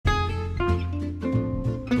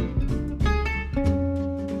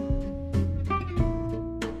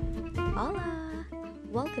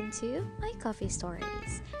to My Coffee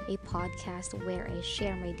Stories, a podcast where I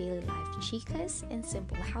share my daily life chicas and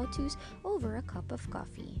simple how to's over a cup of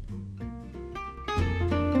coffee.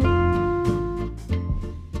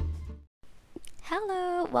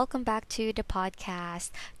 Hello, welcome back to the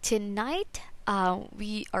podcast. Tonight,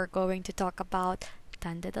 we are going to talk about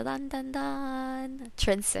dun, dun, dun, dun, dun, dun,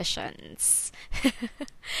 transitions.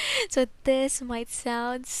 So this might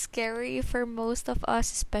sound scary for most of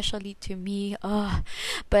us, especially to me.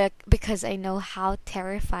 But because I know how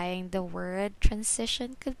terrifying the word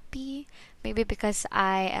transition could be. Maybe because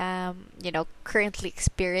I am, currently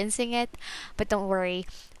experiencing it. But don't worry,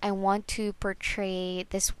 I want to portray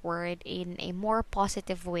this word in a more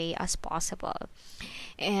positive way as possible.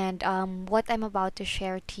 And what I'm about to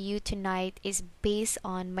share to you tonight is based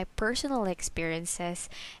on my personal experiences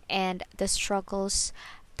and the struggles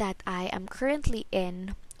that I am currently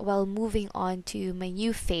in while moving on to my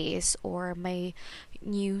new phase or my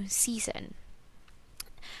new season.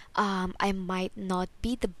 I might not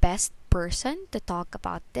be the best person to talk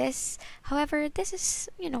about this. However, this is,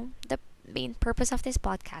 the main purpose of this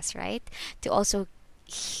podcast, right? To also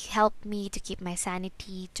help me to keep my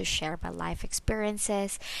sanity, to share my life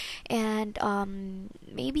experiences, and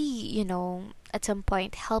maybe, at some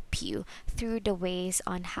point help you through the ways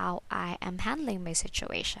on how I am handling my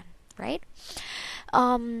situation, right?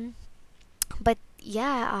 Um, but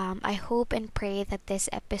yeah, I hope and pray that this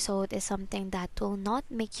episode is something that will not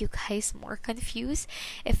make you guys more confused.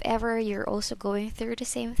 If ever you're also going through the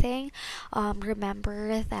same thing,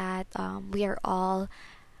 remember that we are all,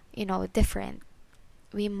 different.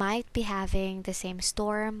 We might be having the same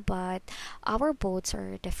storm, but our boats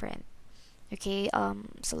are different. Okay,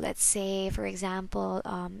 so let's say, for example,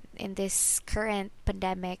 in this current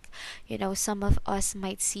pandemic, some of us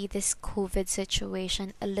might see this COVID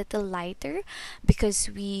situation a little lighter because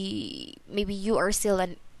maybe you are still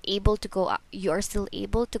able to you are still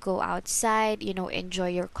able to go outside, enjoy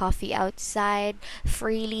your coffee outside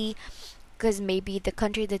freely, because maybe the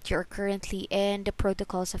country that you're currently in, the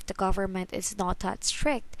protocols of the government is not that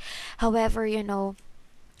strict. However,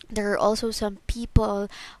 there are also some people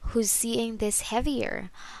who's seeing this heavier.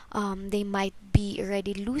 They might be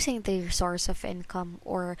already losing their source of income,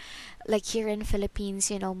 or like here in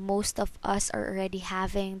Philippines, most of us are already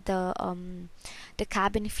having the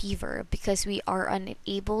cabin fever because we are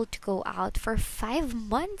unable to go out for 5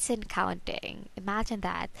 months and counting. Imagine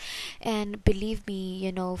that. And believe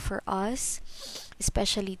me, for us,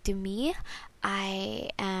 especially to me,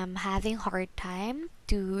 I am having hard time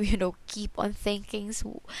to keep on thinking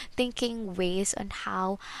ways on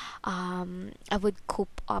how I would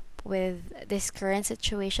cope up with this current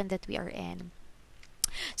situation that we are in.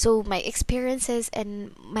 So my experiences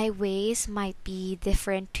and my ways might be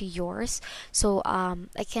different to yours. So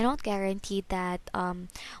I cannot guarantee that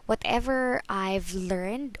whatever I've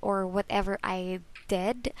learned or whatever I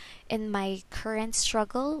did in my current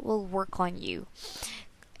struggle will work on you.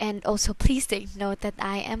 And also, please take note that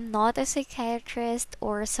I am not a psychiatrist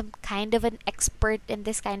or some kind of an expert in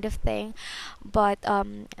this kind of thing. But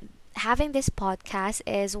having this podcast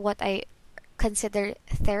is what I consider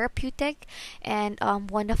therapeutic, and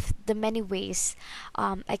one of the many ways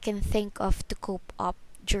I can think of to cope up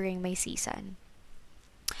during my season.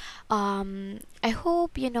 I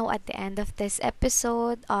hope, at the end of this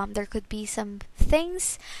episode, there could be some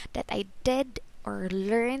things that I did or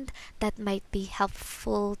learned that might be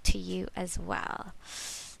helpful to you as well.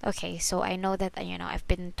 Okay, so I know that I've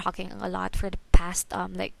been talking a lot for the past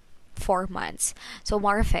like 4 months. So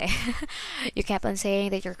Marfe, you kept on saying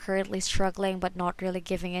that you're currently struggling but not really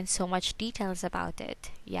giving in so much details about it.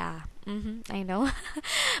 Yeah, I know.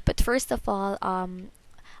 But first of all,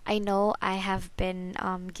 I know I have been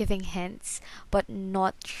giving hints, but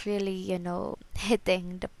not really,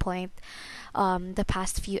 hitting the point. The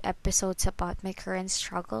past few episodes about my current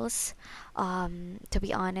struggles. To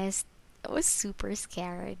be honest, I was super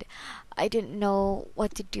scared. I didn't know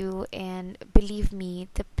what to do, and believe me,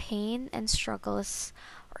 the pain and struggles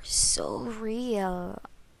are so real.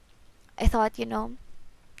 I thought,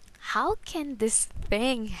 how can this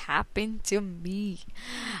thing happen to me?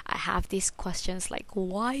 I have these questions like,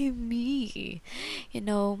 why me? You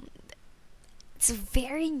know, it's a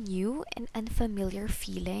very new and unfamiliar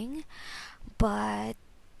feeling, but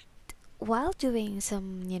while doing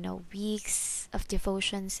some, weeks of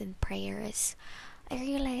devotions and prayers, I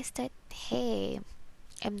realized that, hey,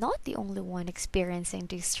 I'm not the only one experiencing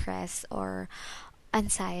distress or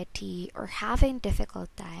anxiety or having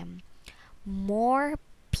difficult time. More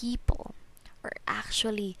people are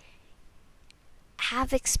actually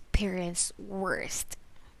have experienced worst,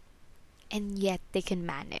 and yet they can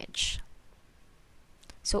manage.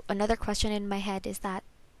 So another question in my head is that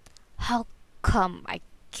how come I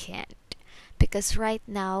can't? Because right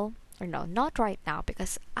now, or no, not right now,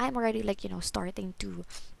 because I'm already like, starting to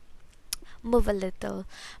move a little.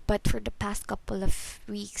 But for the past couple of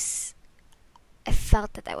weeks, I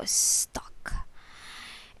felt that I was stuck.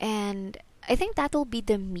 And I think that'll be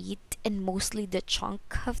the meat and mostly the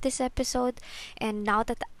chunk of this episode. And now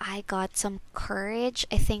that I got some courage,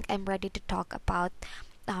 I think I'm ready to talk about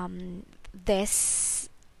this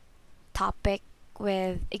topic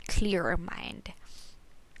with a clearer mind.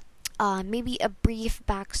 Maybe a brief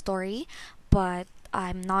backstory, but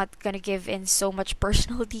I'm not gonna give in so much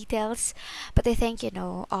personal details. But I think,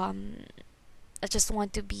 I just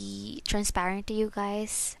want to be transparent to you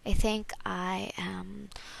guys. I think I am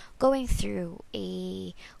going through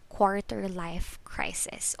a quarter life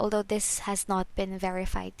crisis. Although this has not been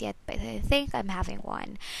verified yet, but I think I'm having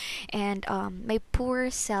one. And my poor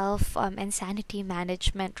self and sanity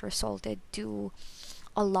management resulted to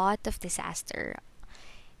a lot of disaster,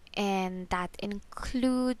 and that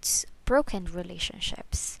includes broken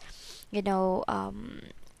relationships. You know,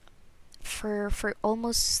 for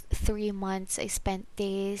almost 3 months, I spent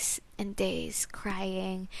days and days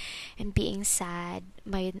crying and being sad.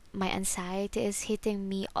 My anxiety is hitting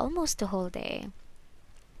me almost the whole day.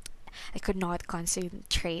 I could not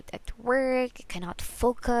concentrate at work. I cannot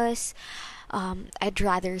focus. I'd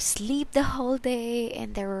rather sleep the whole day,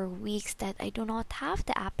 and there were weeks that I do not have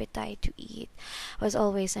the appetite to eat. I was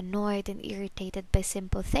always annoyed and irritated by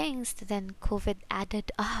simple things. Then COVID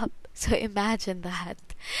added up. So imagine that.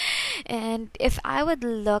 And if I would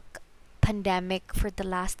look pandemic for the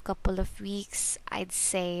last couple of weeks, I'd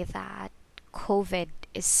say that COVID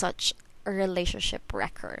is such a relationship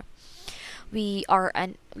wrecker. We are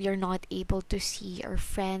not able to see our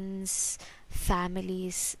friends,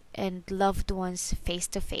 families, and loved ones face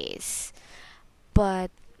to face.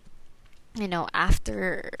 But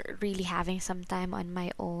after really having some time on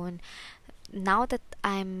my own, now that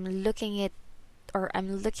I'm looking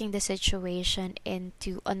the situation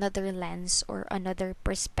into another lens or another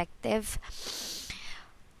perspective,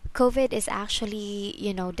 COVID is actually,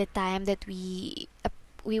 the time that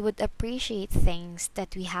we would appreciate things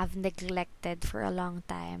that we have neglected for a long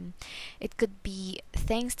time. It could be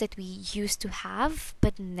things that we used to have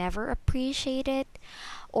but never appreciated,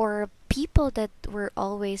 or people that were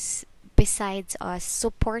always besides us,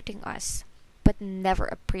 supporting us, but never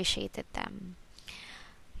appreciated them.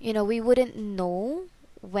 We wouldn't know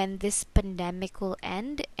when this pandemic will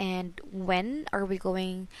end, and when are we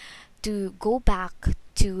going to go back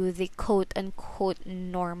to the quote unquote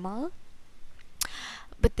normal.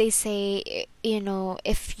 But they say,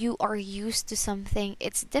 if you are used to something,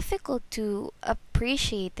 it's difficult to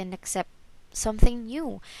appreciate and accept something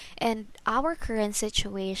new. And our current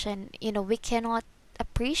situation, we cannot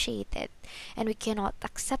appreciate it, and we cannot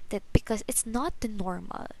accept it because it's not the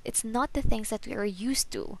normal. It's not the things that we are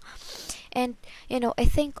used to. And I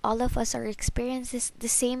think all of us are experiencing the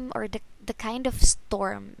same, or the kind of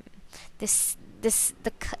storm, the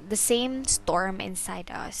same storm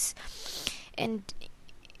inside us. And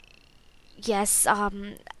yes,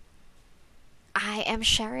 I am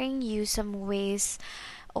sharing you some ways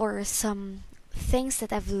or some things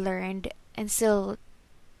that I've learned, and still,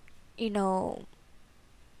 you know,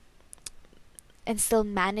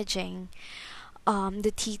 managing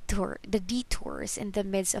the detours in the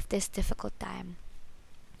midst of this difficult time.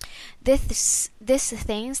 These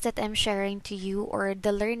things that I'm sharing to you, or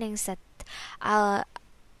the learnings that uh,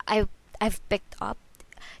 I I've picked up,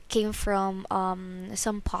 came from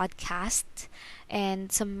some podcast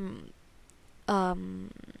and some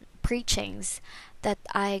um, preachings that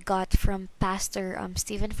I got from Pastor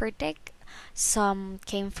Stephen Furtick. Some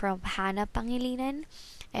came from Hannah Pangilinan,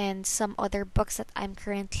 and some other books that I'm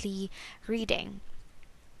currently reading.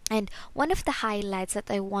 And one of the highlights that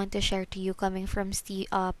I want to share to you, coming from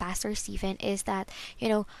Pastor Stephen, is that,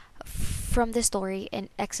 from the story in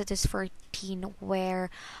Exodus 14, where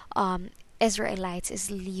Israelites is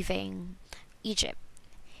leaving Egypt.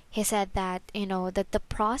 He said that, that the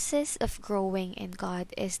process of growing in God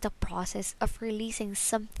is the process of releasing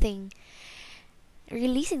something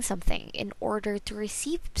in order to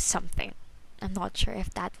receive something. I'm not sure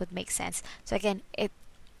if that would make sense. So again,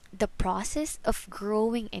 the process of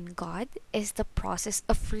growing in God is the process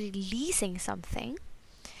of releasing something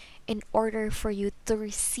in order for you to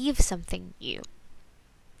receive something new.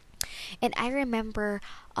 And I remember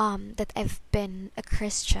that I've been a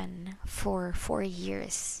Christian for 4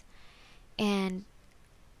 years. And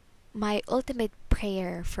my ultimate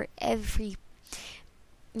prayer for every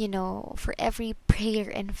for every prayer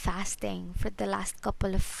and fasting for the last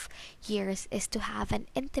couple of years is to have an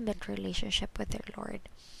intimate relationship with their Lord.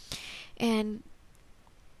 And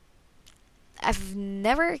I've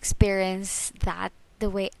never experienced that the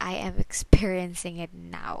way I am experiencing it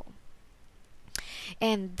now.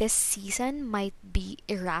 And this season might be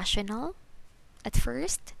irrational at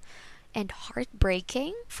first and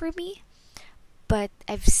heartbreaking for me, but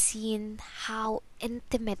I've seen how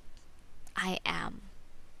intimate I am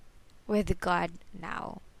with God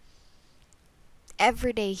now.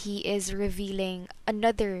 Every day He is revealing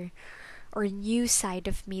another or new side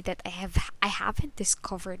of me that I haven't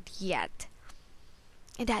discovered yet.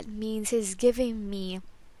 And that means He's giving me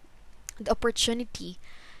the opportunity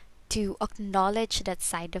to acknowledge that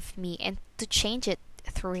side of me and to change it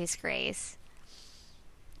through His grace.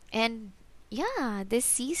 And yeah, this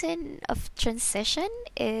season of transition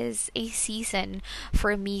is a season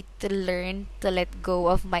for me to learn to let go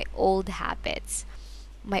of my old habits.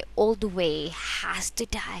 My old way has to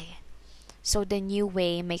die so the new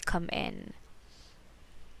way may come in.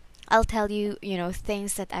 I'll tell you,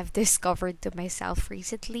 things that I've discovered to myself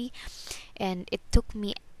recently, and it took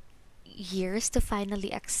me years to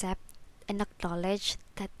finally accept and acknowledge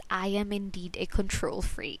that I am indeed a control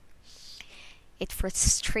freak. It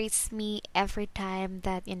frustrates me every time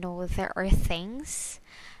that, there are things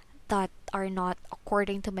that are not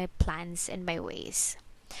according to my plans and my ways.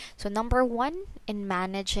 So, number one in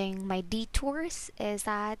managing my detours is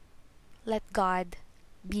that let God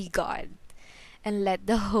be God and let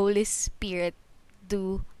the Holy Spirit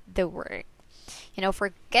do the work.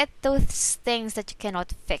 Forget those things that you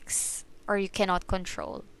cannot fix or you cannot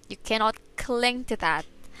control. You cannot cling to that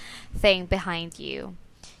thing behind you.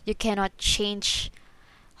 You cannot change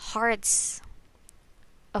hearts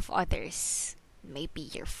of others. Maybe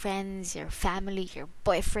your friends, your family, your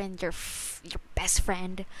boyfriend, your best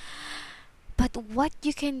friend. But what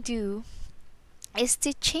you can do is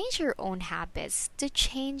to change your own habits, to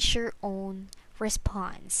change your own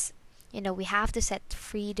response. We have to set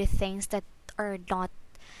free the things that are not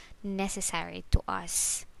necessary to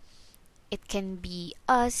us. It can be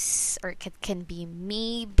us, or it can be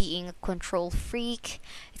me being a control freak.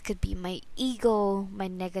 It could be my ego,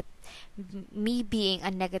 me being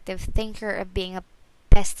a negative thinker, or being a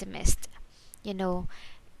pessimist. You know,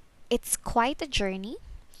 it's quite a journey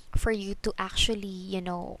for you to actually,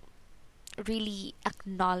 really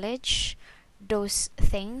acknowledge those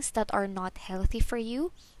things that are not healthy for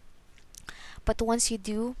you. But once you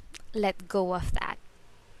do, let go of that.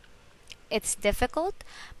 It's difficult,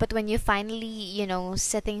 but when you finally,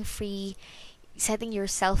 setting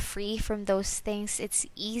yourself free from those things, it's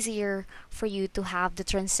easier for you to have the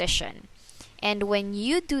transition. And when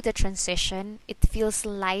you do the transition, it feels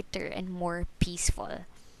lighter and more peaceful.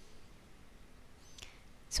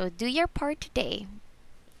 So do your part today.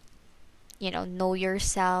 Know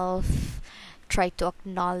yourself, try to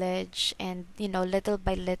acknowledge, and, little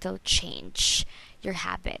by little change your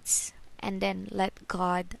habits. And then let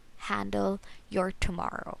God handle your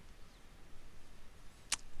tomorrow.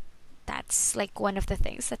 That's like one of the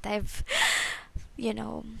things that I've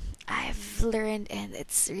learned, and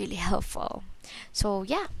it's really helpful. So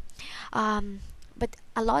yeah, but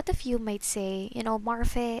a lot of you might say,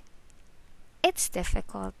 Marfe, it's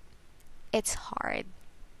difficult, it's hard,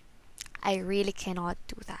 I really cannot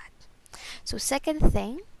do that. So second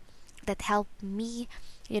thing that helped me,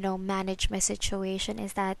 manage my situation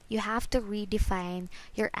is that you have to redefine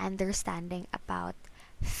your understanding about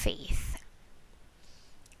faith.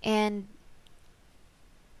 And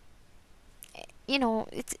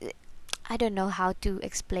it's, I don't know how to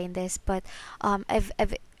explain this, but I've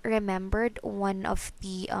remembered one of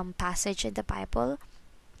the passage in the Bible.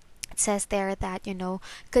 It says there that,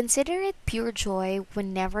 consider it pure joy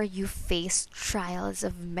whenever you face trials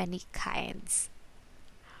of many kinds.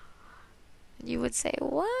 You would say,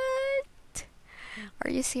 what?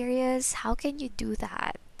 Are you serious? How can you do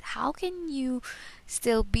that? How can you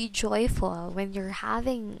still be joyful when you're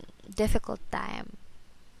having difficult time?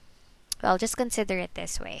 Well, just consider it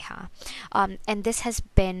this way, huh? And this has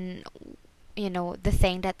been, the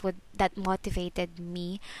thing that motivated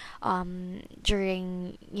me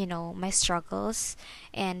during, my struggles.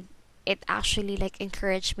 And it actually like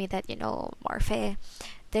encouraged me that, Marfe,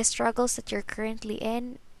 the struggles that you're currently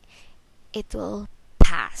in, it will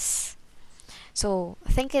pass. So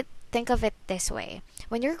think of it this way.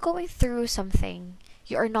 When you're going through something,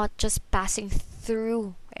 you are not just passing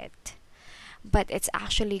through it, but it's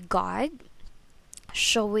actually God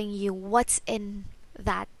showing you what's in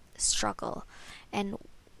that struggle and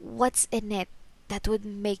what's in it that would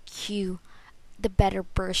make you the better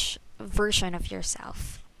version of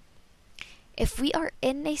yourself. If we are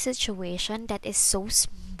in a situation that is so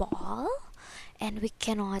small and we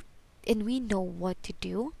cannot and we know what to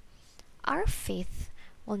do, our faith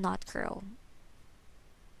will not grow.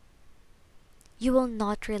 You will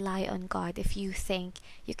not rely on God if you think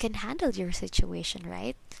you can handle your situation,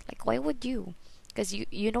 right? Like, why would you? Because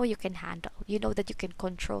you know you can handle, you know that you can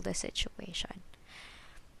control the situation.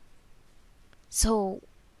 So,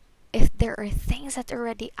 if there are things that are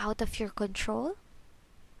already out of your control,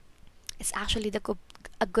 it's actually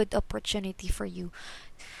a good opportunity for you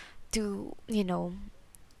to,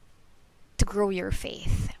 to grow your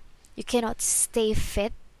faith. You cannot stay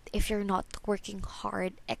fit if you're not working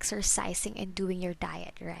hard, exercising, and doing your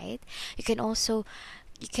diet, right? You can also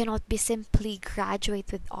you cannot be simply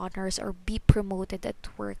graduate with honors or be promoted at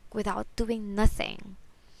work without doing nothing.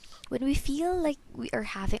 When we feel like we are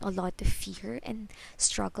having a lot of fear and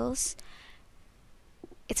struggles,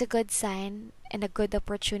 it's a good sign and a good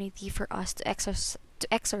opportunity for us to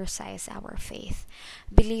exercise our faith,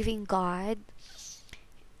 believing God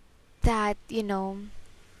that,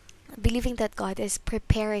 believing that God is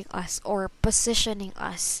preparing us or positioning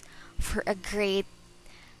us for a great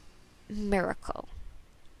miracle.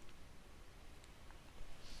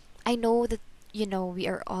 I know that, we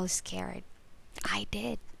are all scared. I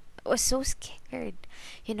did. I was so scared.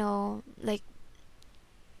 Like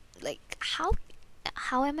how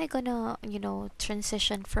am I gonna,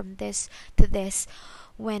 transition from this to this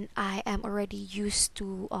when I am already used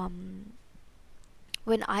to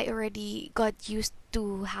when I already got used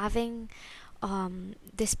to having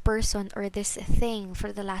this person or this thing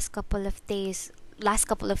for the last couple of days, last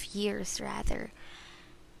couple of years rather.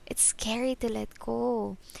 It's scary to let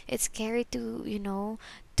go. It's scary to,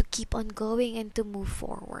 to keep on going and to move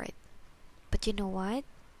forward. But you know what?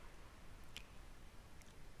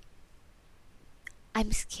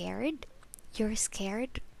 I'm scared. You're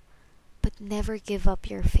scared. But never give up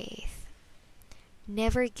your faith.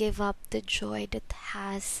 Never give up the joy that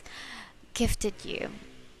has gifted you.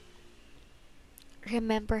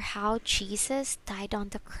 Remember how Jesus died on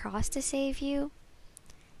the cross to save you?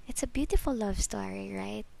 It's a beautiful love story,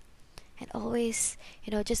 right? And always,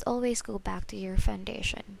 just always go back to your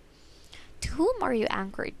foundation. To whom are you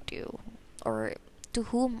anchored to? Or to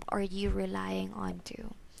whom are you relying on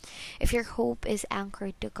to? If your hope is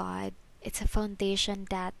anchored to God, it's a foundation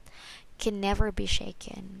that can never be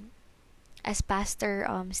shaken. As Pastor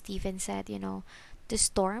Stephen said, the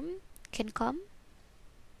storm can come,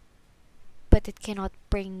 but it cannot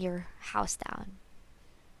bring your house down.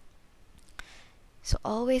 So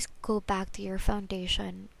always go back to your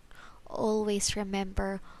foundation. Always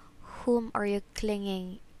remember whom are you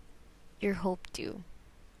clinging your hope to.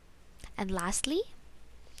 And lastly,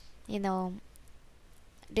 you know,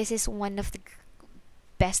 this is one of the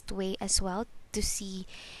best way as well to see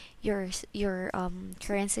your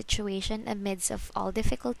current situation amidst of all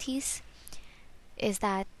difficulties is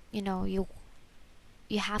that you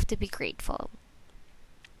have to be grateful.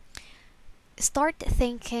 Start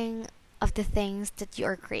thinking of the things that you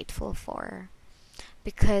are grateful for,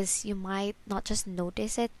 because you might not just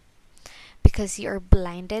notice it because you are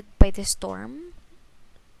blinded by the storm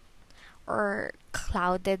or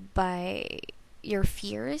clouded by your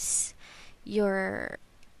fears, your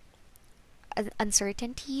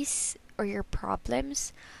uncertainties, or your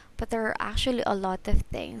problems. But there are actually a lot of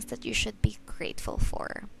things that you should be grateful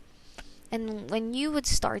for. And when you would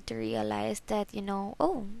start to realize that,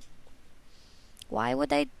 oh, why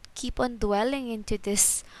would I keep on dwelling into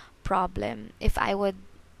this problem if I would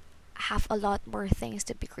have a lot more things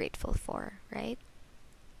to be grateful for, right?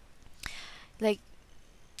 Like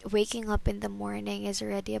waking up in the morning is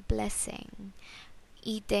already a blessing.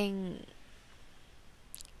 Eating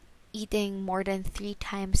more than 3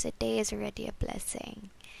 times a day is already a blessing.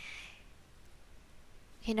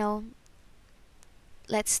 You know,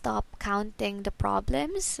 let's stop counting the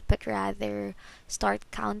problems, but rather start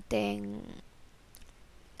counting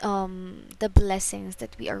the blessings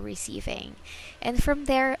that we are receiving. And from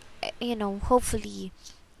there, hopefully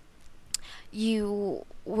you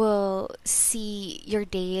will see your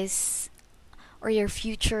days or your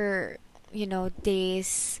future,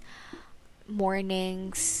 days,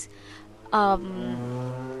 mornings, your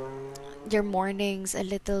mornings a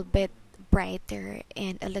little bit brighter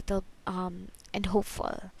and a little and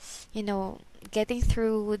hopeful. Getting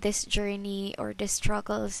through this journey or the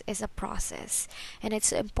struggles is a process, and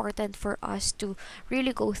it's important for us to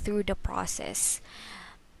really go through the process.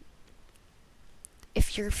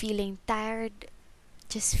 If you're feeling tired,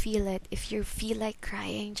 just feel it. If you feel like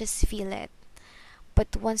crying, just feel it.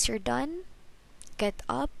 But once you're done, get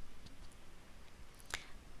up,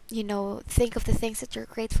 think of the things that you're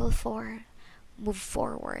grateful for, move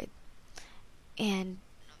forward and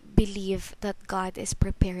believe that God is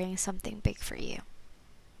preparing something big for you.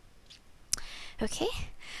 Okay,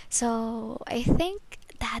 so I think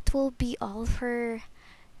that will be all for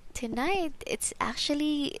tonight. It's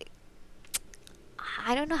actually,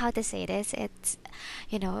 I don't know how to say this. It's,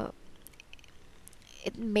 you know,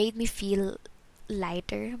 it made me feel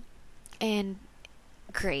lighter and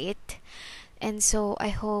great. And so I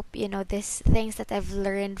hope, these things that I've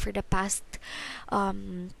learned for the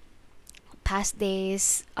um past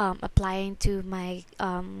days, applying to my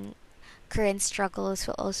current struggles,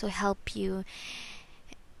 will also help you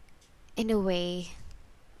in a way,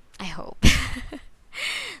 I hope.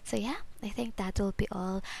 So yeah, I think that will be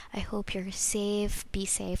all. I hope you're safe. Be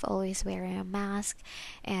safe. Always wearing a mask.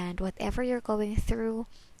 And whatever you're going through,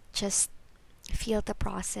 just feel the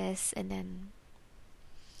process, and then,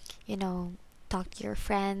 you know, talk to your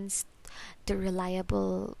friends, to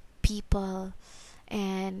reliable people.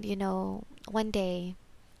 And, one day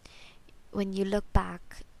when you look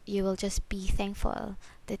back, you will just be thankful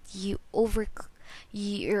that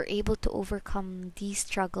you're able to overcome these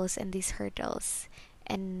struggles and these hurdles,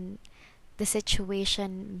 and the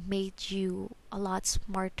situation made you a lot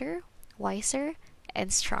smarter, wiser,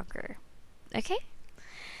 and stronger. Okay?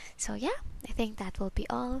 So yeah, I think that will be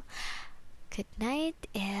all. Good night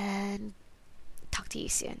and talk to you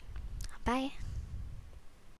soon. Bye.